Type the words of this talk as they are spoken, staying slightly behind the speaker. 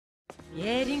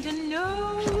Getting to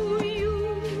know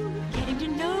you, getting to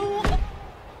know you.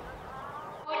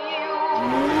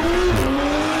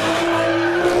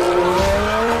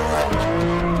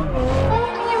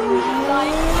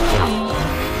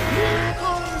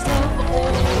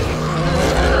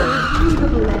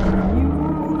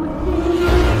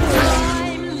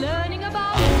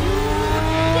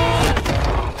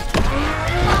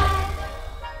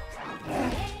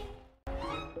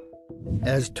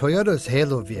 As Toyota's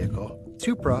halo vehicle,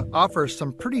 Supra offers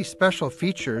some pretty special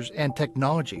features and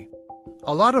technology,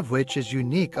 a lot of which is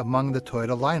unique among the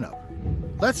Toyota lineup.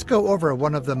 Let's go over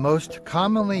one of the most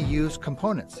commonly used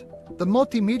components, the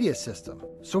multimedia system,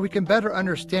 so we can better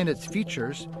understand its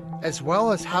features as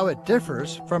well as how it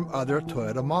differs from other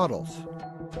Toyota models.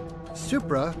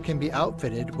 Supra can be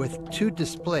outfitted with 2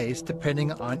 displays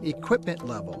depending on equipment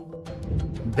level.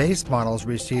 Base models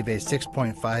receive a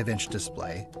 6.5-inch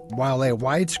display, while a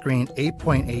widescreen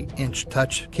 8.8-inch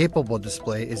touch-capable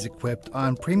display is equipped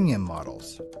on premium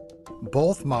models.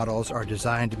 Both models are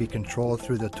designed to be controlled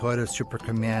through the Toyota Supra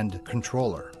Command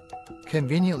controller,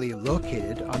 conveniently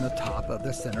located on the top of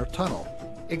the center tunnel,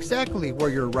 exactly where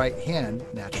your right hand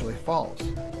naturally falls.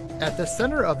 At the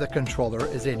center of the controller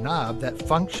is a knob that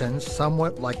functions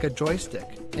somewhat like a joystick,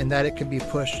 in that it can be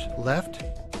pushed left,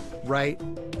 right,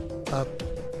 up,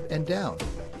 and down,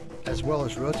 as well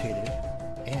as rotated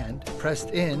and pressed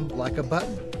in like a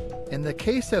button. In the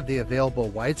case of the available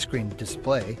widescreen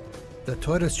display, the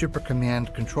Toyota Supra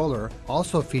Command controller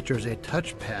also features a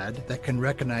touchpad that can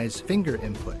recognize finger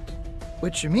input,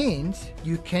 which means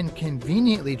you can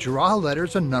conveniently draw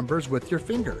letters and numbers with your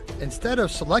finger instead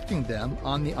of selecting them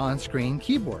on the on-screen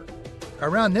keyboard.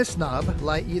 Around this knob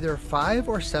lie either 5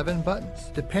 or 7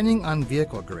 buttons, depending on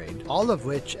vehicle grade, all of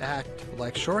which act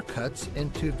like shortcuts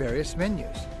into various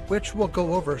menus, which we'll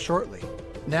go over shortly.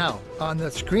 Now, on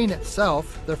the screen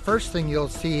itself, the first thing you'll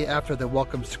see after the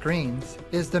welcome screens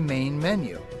is the main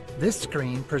menu. This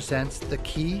screen presents the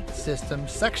key system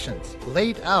sections,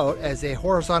 laid out as a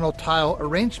horizontal tile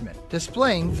arrangement,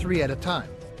 displaying 3 at a time.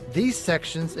 These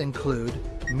sections include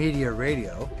media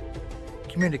radio,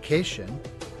 communication,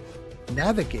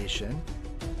 navigation,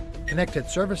 connected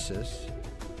services,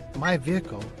 my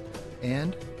vehicle,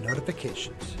 and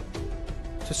notifications.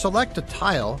 To select a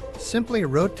tile, simply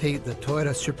rotate the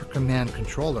Toyota Supra Command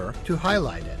controller to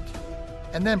highlight it,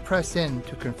 and then press in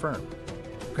to confirm.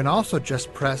 You can also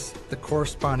just press the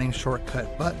corresponding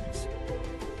shortcut buttons.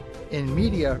 In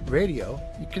media radio,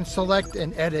 you can select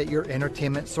and edit your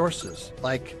entertainment sources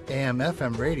like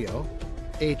AM/FM radio,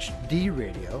 HD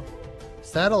radio,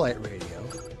 satellite radio,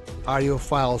 audio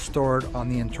files stored on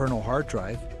the internal hard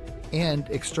drive, and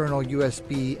external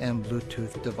USB and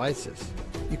Bluetooth devices.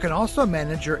 You can also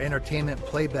manage your entertainment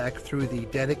playback through the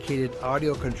dedicated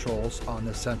audio controls on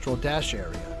the central dash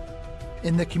area.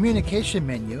 In the communication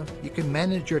menu, you can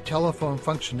manage your telephone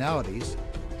functionalities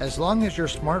as long as your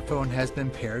smartphone has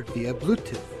been paired via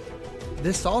Bluetooth.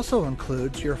 This also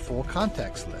includes your full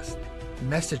contacts list,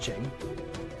 messaging,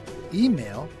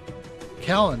 email,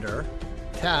 calendar,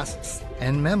 tasks,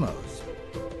 and memos.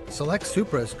 Select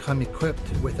Supras come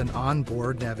equipped with an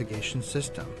onboard navigation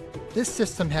system. This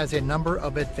system has a number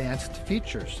of advanced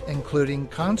features, including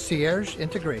concierge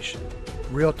integration,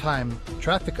 real-time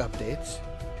traffic updates,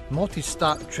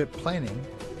 multi-stop trip planning,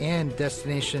 and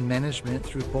destination management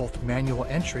through both manual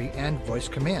entry and voice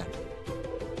command.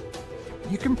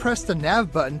 You can press the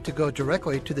nav button to go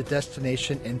directly to the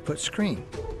destination input screen,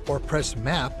 or press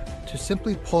map to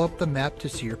simply pull up the map to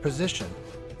see your position.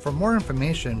 For more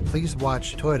information, please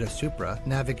watch Toyota Supra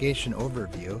Navigation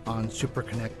Overview on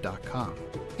supraconnect.com.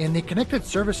 In the Connected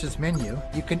Services menu,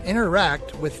 you can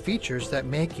interact with features that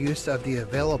make use of the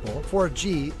available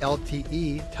 4G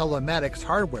LTE telematics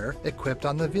hardware equipped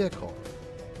on the vehicle.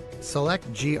 Select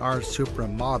GR Supra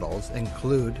models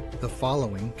include the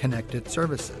following connected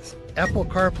services: Apple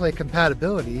CarPlay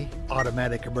compatibility,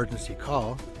 automatic emergency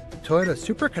call, Toyota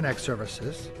Supra Connect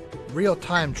services,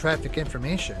 real-time traffic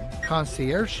information,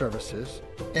 concierge services,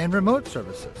 and remote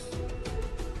services.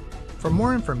 For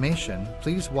more information,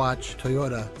 please watch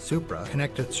Toyota Supra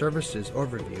Connected Services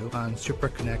Overview on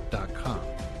supraconnect.com.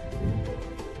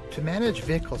 To manage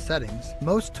vehicle settings,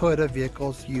 most Toyota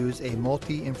vehicles use a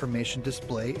multi-information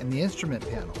display in the instrument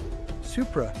panel.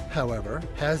 Supra, however,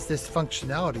 has this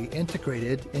functionality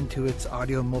integrated into its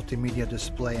audio multimedia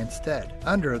display instead,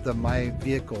 under the My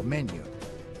Vehicle menu.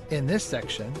 In this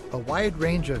section, a wide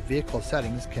range of vehicle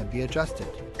settings can be adjusted,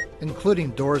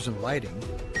 including doors and lighting,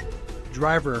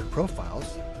 driver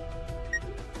profiles,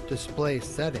 display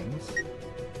settings,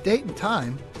 date and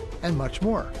time, and much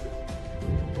more.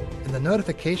 In the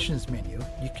notifications menu,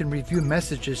 You can review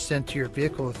messages sent to your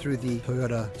vehicle through the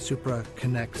Toyota Supra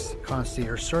Connect's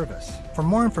concierge service. For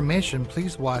more information,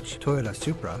 please watch Toyota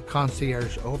Supra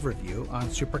Concierge Overview on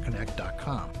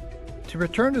supraconnect.com. To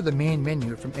return to the main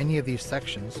menu from any of these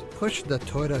sections, push the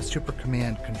Toyota Supra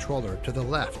Command controller to the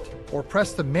left, or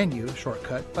press the menu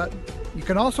shortcut button. You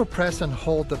can also press and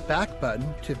hold the back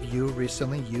button to view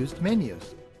recently used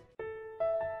menus.